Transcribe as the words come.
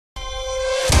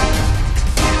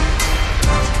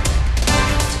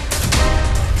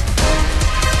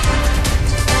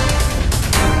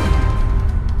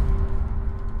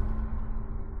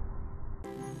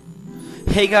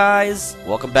Hey guys,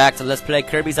 welcome back to Let's Play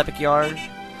Kirby's Epic Yarn.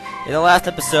 In the last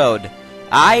episode,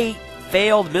 I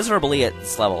failed miserably at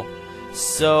this level,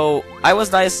 so I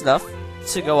was nice enough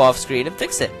to go off screen and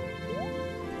fix it.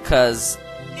 Cause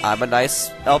I'm a nice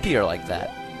LPer like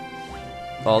that.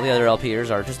 All the other LPers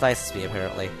are just nice to me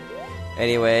apparently.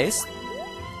 Anyways,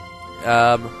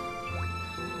 got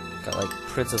like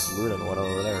Princess Luna going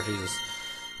over there. Jesus,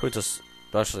 Princess.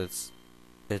 Actually,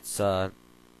 it's I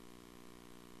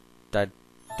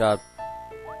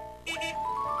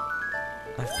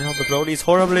failed the bronies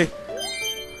horribly.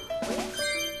 I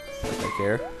don't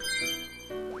care.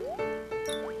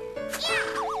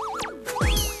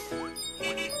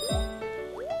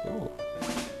 Ooh.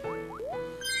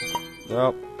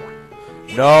 Nope.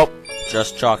 Nope.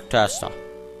 Just Chuck Testa.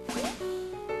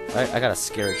 I got a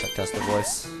scary Chuck Testa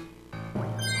voice.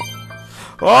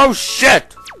 Oh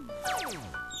shit!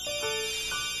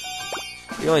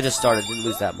 We only just started, didn't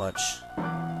lose that much.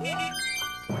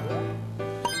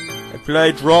 I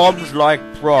play drums like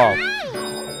pro.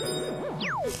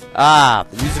 Ah,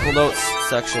 the musical notes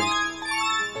section.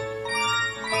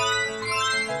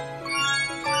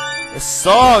 The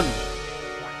song!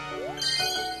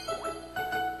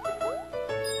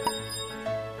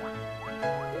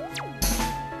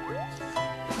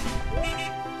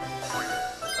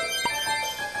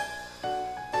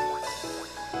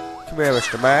 Come here,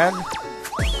 Mr. Man.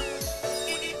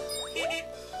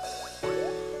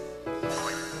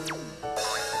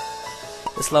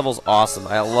 This level's awesome.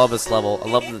 I love this level. I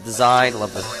love the design. I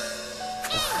love the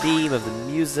theme of the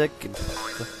music. And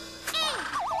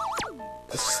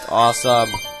it's just awesome.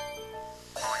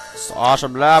 It's an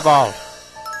awesome level.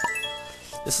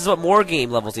 This is what more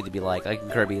game levels need to be like in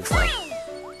Kirby and stuff.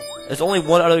 There's only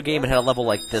one other game that had a level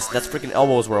like this. That's freaking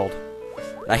Elmo's World.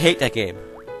 And I hate that game,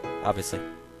 obviously.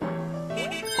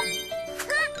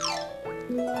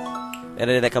 And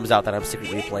then that comes out that I'm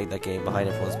secretly playing that game behind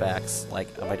everyone's backs, like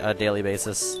on a daily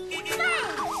basis.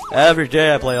 Every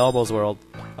day I play Elmo's World.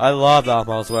 I love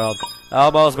Elmo's World.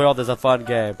 Elmo's World is a fun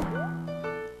game.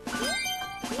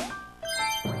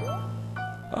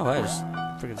 Oh, I just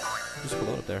freaking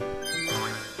pulled up there.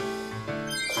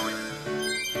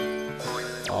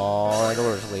 Oh, I know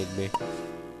where it's leading me.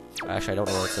 Actually, I don't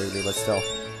know where it's leading me, but still.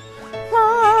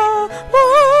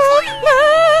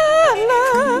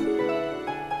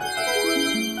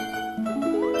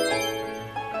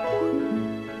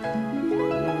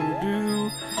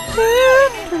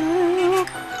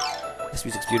 This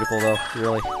music's beautiful, though,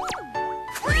 really.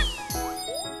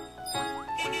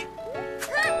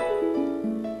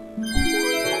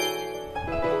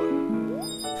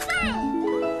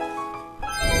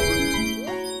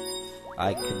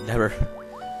 I could never.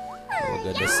 Oh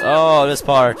goodness! Oh, this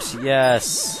part,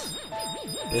 yes.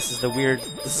 This is the weird.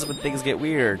 This is when things get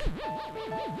weird.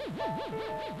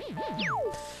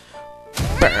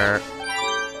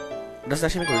 Doesn't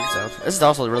actually make a weird sound. This is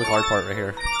also the really hard part right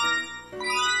here.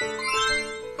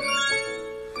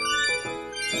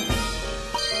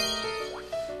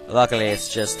 Luckily, it's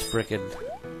just frickin'.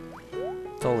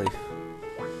 It's only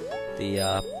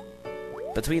the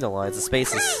between the lines, the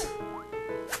spaces.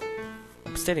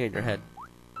 I'm standing in your head.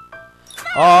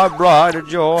 I'm right in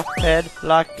your head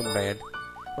like a man.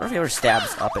 What if he ever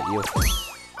stabs up at you?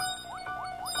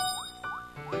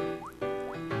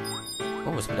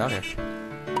 Oh, what's been down here?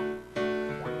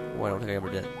 Oh, I don't think I ever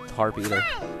did harp either.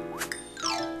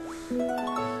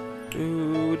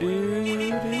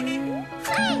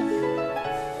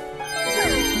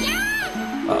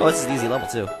 Oh, this is an easy level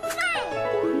too.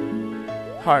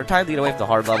 Hard time to get away from the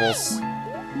hard levels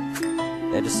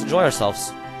and just enjoy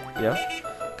ourselves, you know?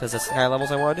 Because that's the kind of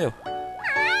levels I want to do.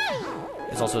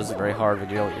 It also isn't very hard when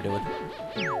you know what you're doing.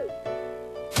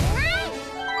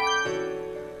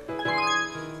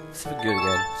 It's been good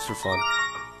again. It's for fun.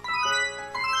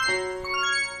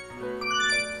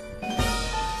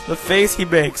 The face he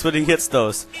makes when he hits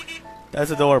those.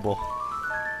 That's adorable.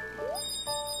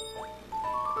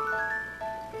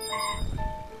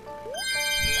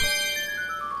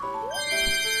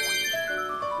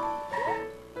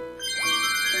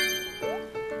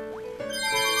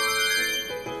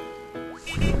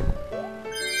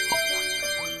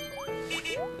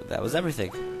 That was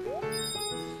everything.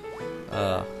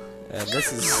 And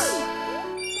this is...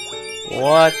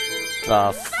 What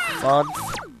the fun...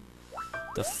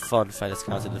 The fun fight is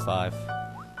counted to 5.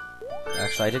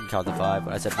 Actually, I didn't count to 5,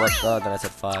 but I said what the, then I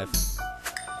said 5.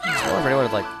 I wonder if anyone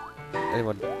would, like...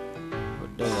 Anyone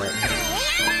would know that.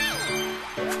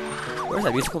 Where's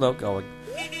that musical note going?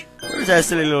 Where's that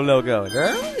silly little note going?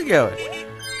 Huh? Where's it going?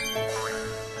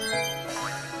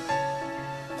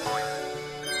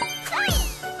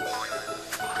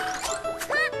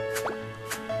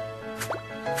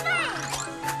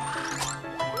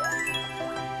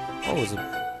 Oh, there's some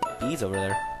beads over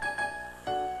there.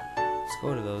 Let's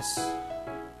go to those.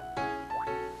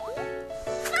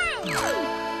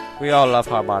 We all love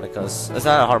harmonicas. It's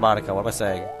not a harmonica, what am I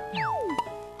saying?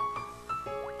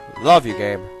 Love you,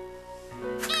 game.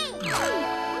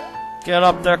 Get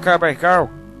up there, Kirby, go!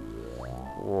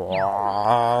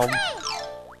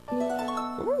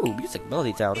 Ooh, music,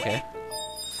 melody down, okay.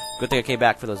 Good thing I came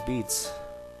back for those beads.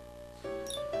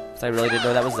 Cause I really didn't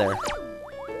know that was there.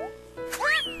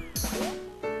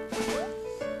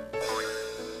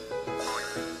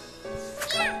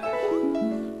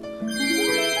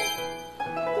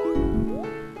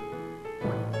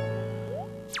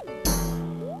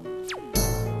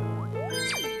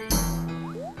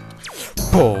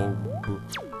 Boom!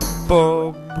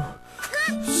 Boom!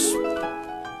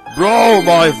 Roll,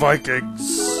 my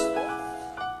Vikings!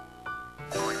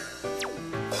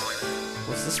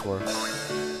 What's this for?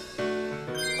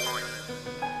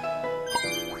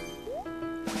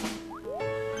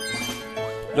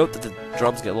 Note that the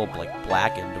drums get a little, like,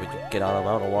 blackened when you get on them.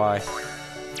 I don't know why.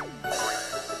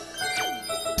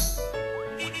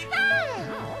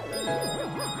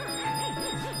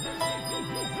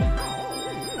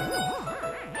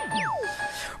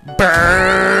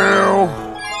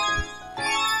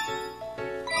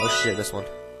 Oh shit, this one.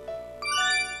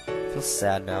 I feel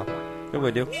sad now. What do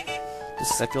I do?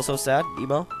 I feel so sad,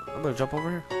 emo. I'm gonna jump over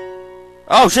here.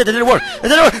 Oh shit, that didn't work! It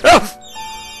didn't work! No!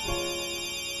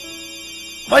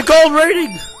 My gold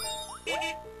rating!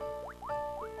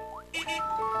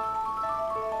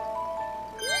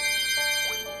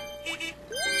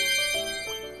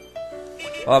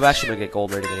 Oh, I'm actually gonna get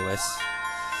gold rating anyways.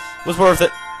 It was worth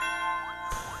it.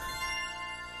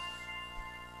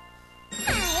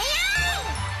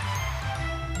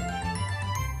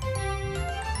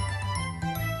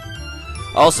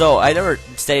 Also, I never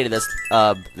stated this,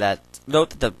 that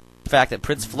note that the fact that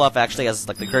Prince Fluff actually has,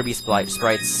 like, the Kirby sprites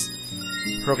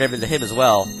programmed into him as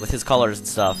well, with his colors and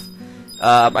stuff.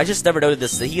 I just never noted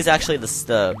this, that he's actually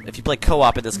if you play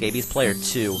co-op in this game, he's player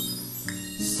 2.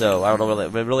 So, I don't know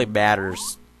if it really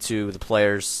matters to the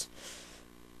players.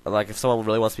 Like, if someone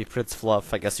really wants to be Prince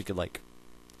Fluff, I guess you could, like,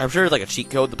 I'm sure there's, like, a cheat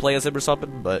code to play as him or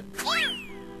something, but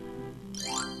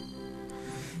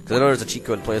because I know there's a cheat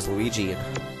code to play as Luigi and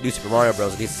New Super Mario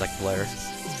Bros. And he's the second player.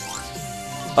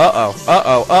 Uh-oh,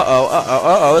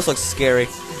 this looks scary.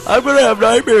 I'm gonna have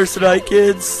nightmares tonight,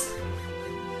 kids.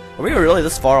 Are we really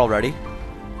this far already?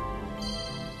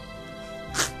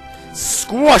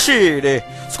 Squashini!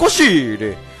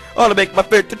 Squashini! I wanna make my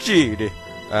fettuccine.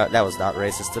 That was not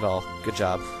racist at all. Good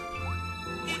job.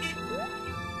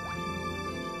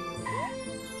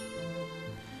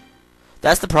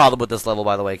 That's the problem with this level,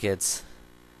 by the way, kids.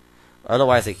 I don't know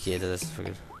why I say kids. This is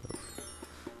freaking.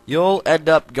 You'll end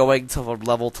up going to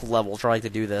level trying to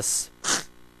do this.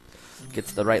 Get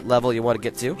to the right level you want to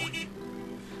get to. I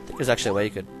think there's actually a way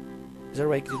you could. Is there a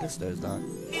way you can do this? No, there's not.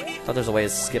 I thought there's a way to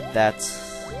skip that.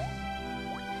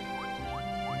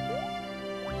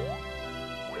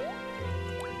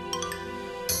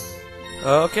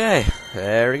 Okay,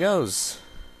 there he goes.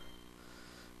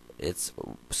 It's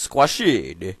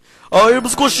Squashy. I am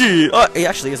Squashy. He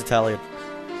actually is Italian,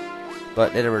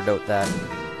 but they never note that.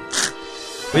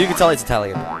 But you can tell he's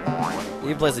Italian. He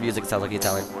even plays the music. It sounds like he's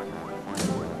Italian.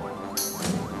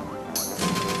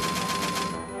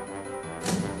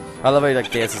 I love how he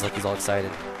like dances like he's all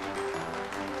excited.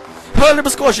 Hello,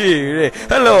 Squashy.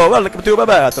 Hello, welcome to my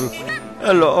battle.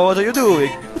 Hello, what are you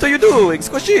doing? What are you doing,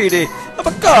 Squashini? Oh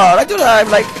my god, I do not. I'm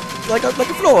like a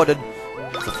Floridan.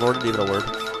 Is a Floridan even a word?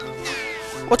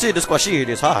 What's in the Squashini?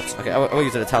 It's hot. Okay, I'm gonna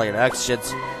use an Italian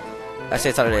accent. I say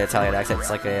it's not an Italian accent. It's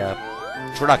like a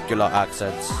Dracula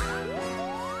accent.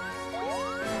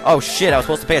 Oh shit! I was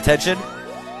supposed to pay attention.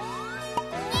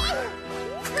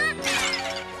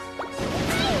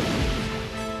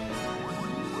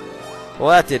 Well,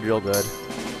 that did real good.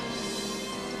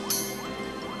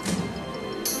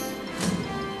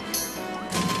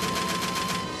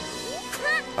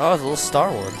 Oh, it's a little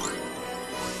star one.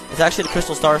 It's actually the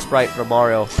crystal star sprite from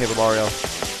Mario, Paper Mario.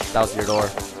 That was your door.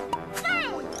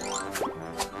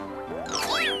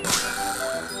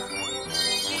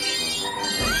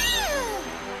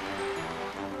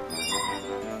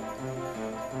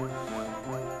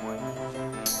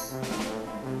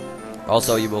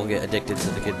 Also, you will get addicted to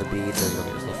the beads, and you'll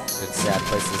get in sad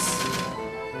places.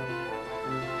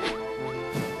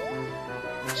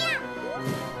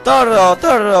 Toro!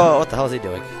 Toro! What the hell is he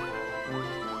doing?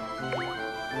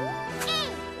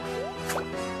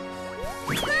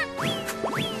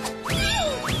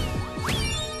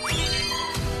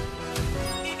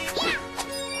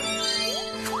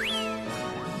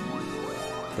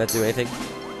 Did that do anything?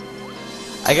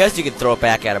 I guess you can throw it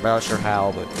back at him. I'm not sure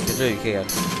how, but I'm sure you can.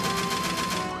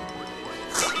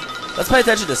 Let's pay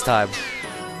attention this time.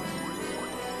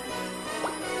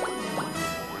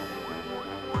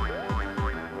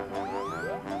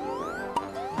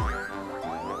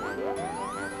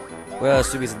 Well,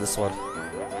 Subi's in this one.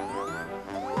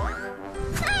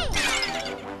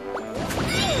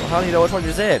 Well, how do you know which one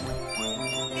you're in?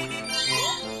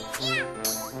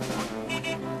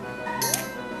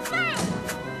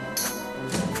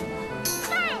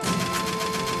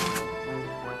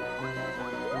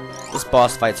 This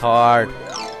boss fight's hard.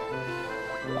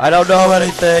 I don't know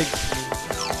anything.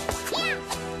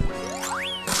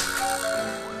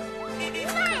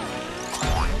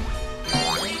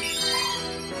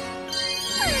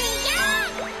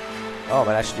 Oh, I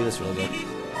might actually do this really good.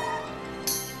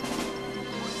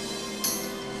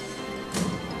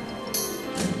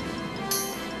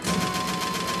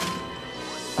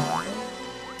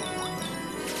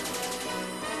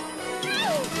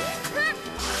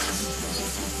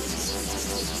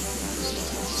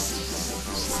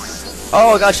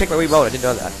 Oh, I gotta check my remote. I didn't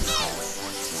know that.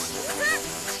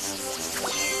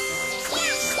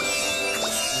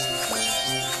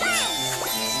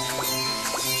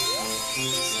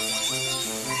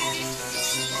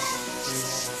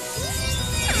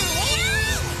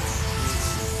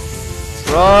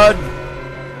 Run!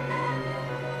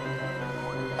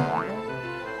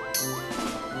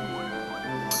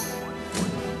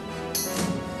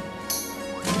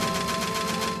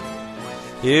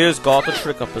 He's got the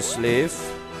trick up his sleeve.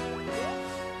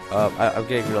 I'm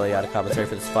getting really out of commentary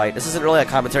for this fight. This isn't really a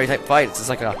commentary type fight. It's just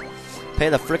like a pay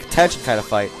the frick attention kind of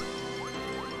fight.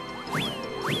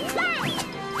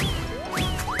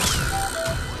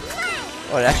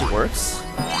 Oh, it actually works?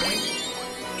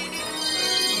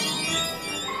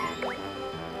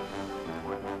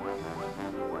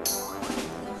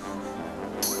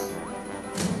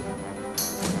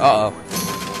 Uh-oh.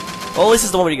 Well, at least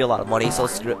it's the one where you get a lot of money, so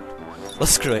let's screw it.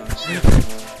 Let's screw it.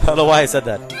 I don't know why I said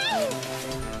that.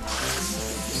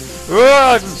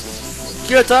 Run!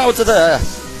 Get out of there!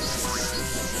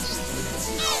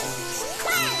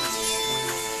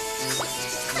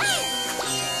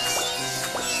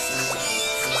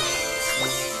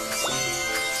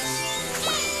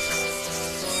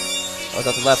 Oh,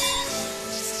 nothing left.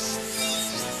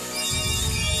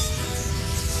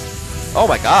 Oh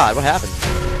my god, what happened?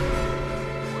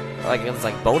 Like, it's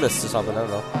like bonus or something, I don't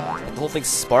know. The whole thing's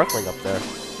sparkling up there.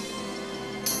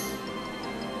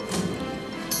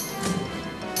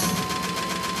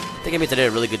 I think I did a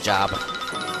really good job.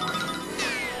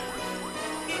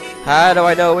 How do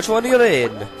I know which one you're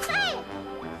in?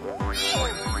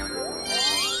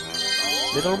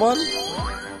 Middle one?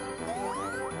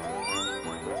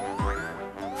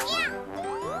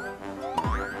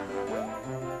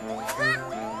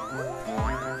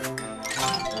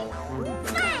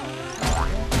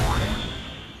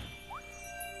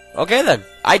 Okay then.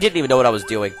 I didn't even know what I was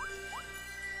doing.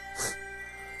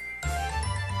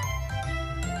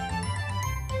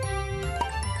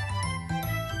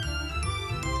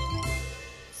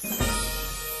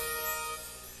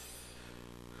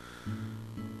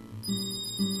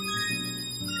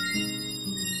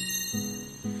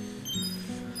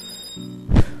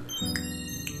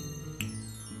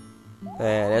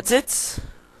 And that's it.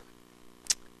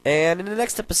 And in the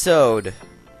next episode,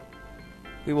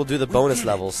 we will do the bonus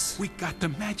levels. We got the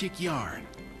magic yarn.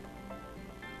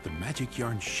 The magic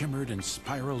yarn shimmered and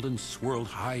spiraled and swirled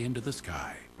high into the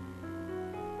sky.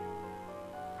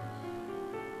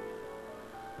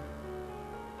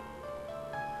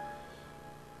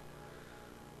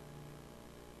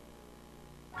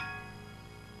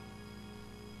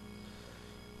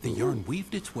 The yarn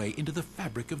weaved its way into the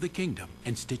fabric of the kingdom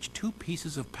and stitched two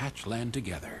pieces of patch land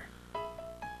together.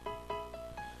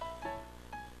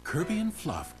 Kirby and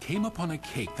Fluff came upon a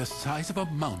cake the size of a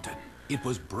mountain. It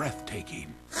was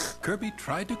breathtaking. Kirby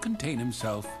tried to contain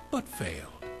himself, but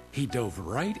failed. He dove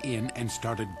right in and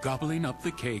started gobbling up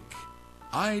the cake.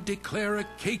 I declare a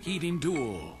cake-eating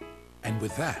duel. And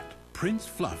with that, Prince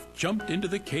Fluff jumped into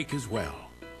the cake as well.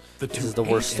 The two This is the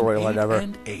worst storyline ever.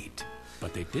 and ate,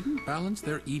 but they didn't balance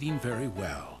their eating very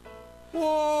well.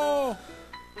 Whoa!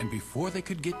 And before they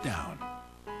could get down,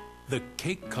 the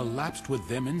cake collapsed with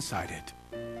them inside it.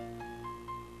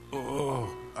 Oh,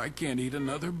 I can't eat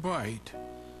another bite.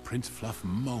 Prince Fluff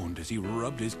moaned as he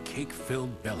rubbed his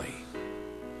cake-filled belly.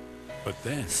 But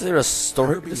then, Is there a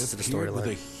story? Kirby This is the appeared with a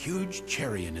storyline. huge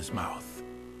cherry in his mouth.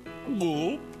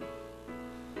 Gulp.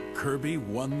 Kirby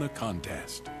won the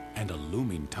contest, and a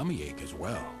looming tummy ache as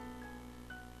well.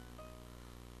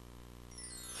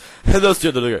 Those two,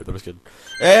 I'm just kidding.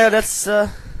 And that's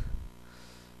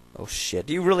Oh shit,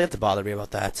 do you really have to bother me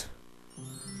about that?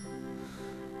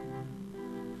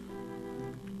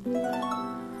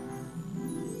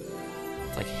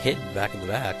 It's like hidden back in the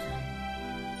back.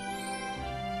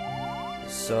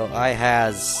 So I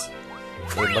has a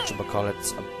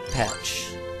whatchamacallit, a patch.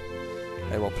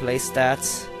 I will place that.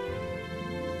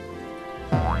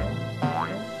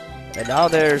 And now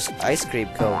there's ice cream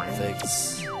cone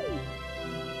things.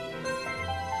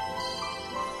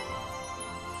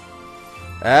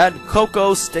 And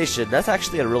Cocoa Station. That's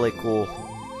actually a really cool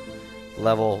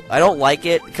level. I don't like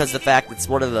it because of the fact it's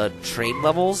one of the train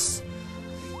levels.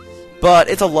 But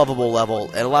it's a lovable level,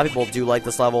 and a lot of people do like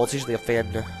this level. It's usually a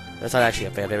fan... It's not actually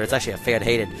a fan favorite, it's actually a fan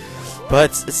hated.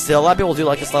 But still, a lot of people do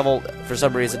like this level for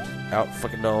some reason. I don't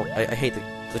fucking know. I hate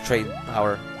the train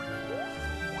power.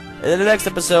 And then the next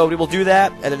episode, we will do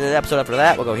that. And then the episode after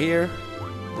that, we'll go here.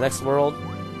 The next world.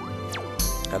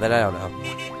 And then I don't know.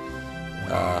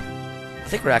 I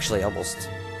think we're actually almost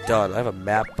done. I have a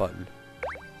map button.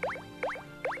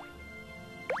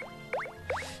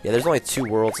 Yeah, there's only 2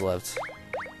 worlds left.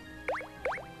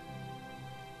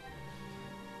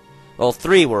 Well,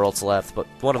 3 worlds left, but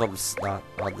one of them's not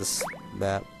on this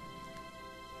map.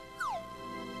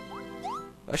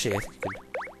 Actually, I think you can...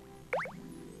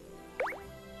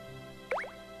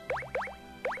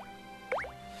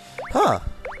 Huh.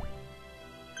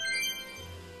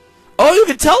 Oh, you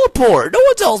can teleport! No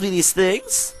one tells me these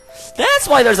things! That's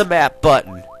why there's a map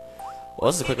button! Well,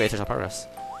 this is a quick way to touch on progress.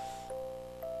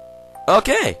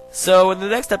 Okay, so in the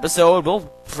next episode, we'll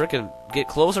frickin' get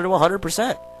closer to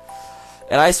 100%.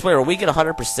 And I swear, when we get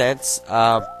 100%,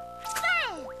 I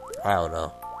don't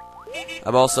know.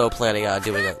 I'm also planning on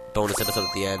doing a bonus episode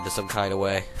at the end of some kind of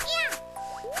way.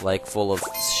 Like, full of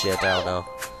shit, I don't know.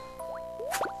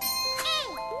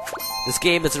 This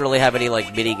game doesn't really have any,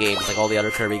 like, mini-games like all the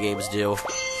other Kirby games do.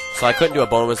 So I couldn't do a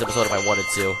bonus episode if I wanted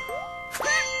to.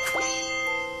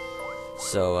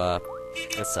 So,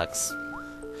 that sucks.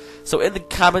 So in the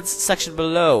comments section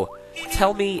below,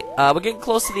 tell me, we're getting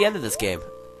close to the end of this game.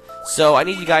 So I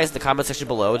need you guys in the comment section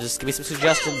below, just give me some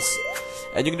suggestions.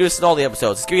 And you can do this in all the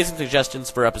episodes. Just give me some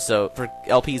suggestions for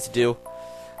LPs to do.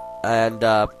 And,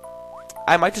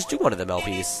 I might just do one of them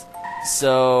LPs.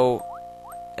 So,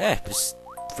 just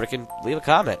freaking leave a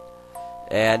comment.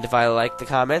 And if I like the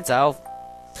comments, I'll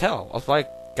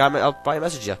probably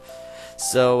message you.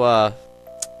 So, I'll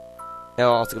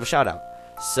also give a shout out.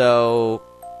 So,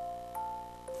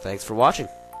 thanks for watching.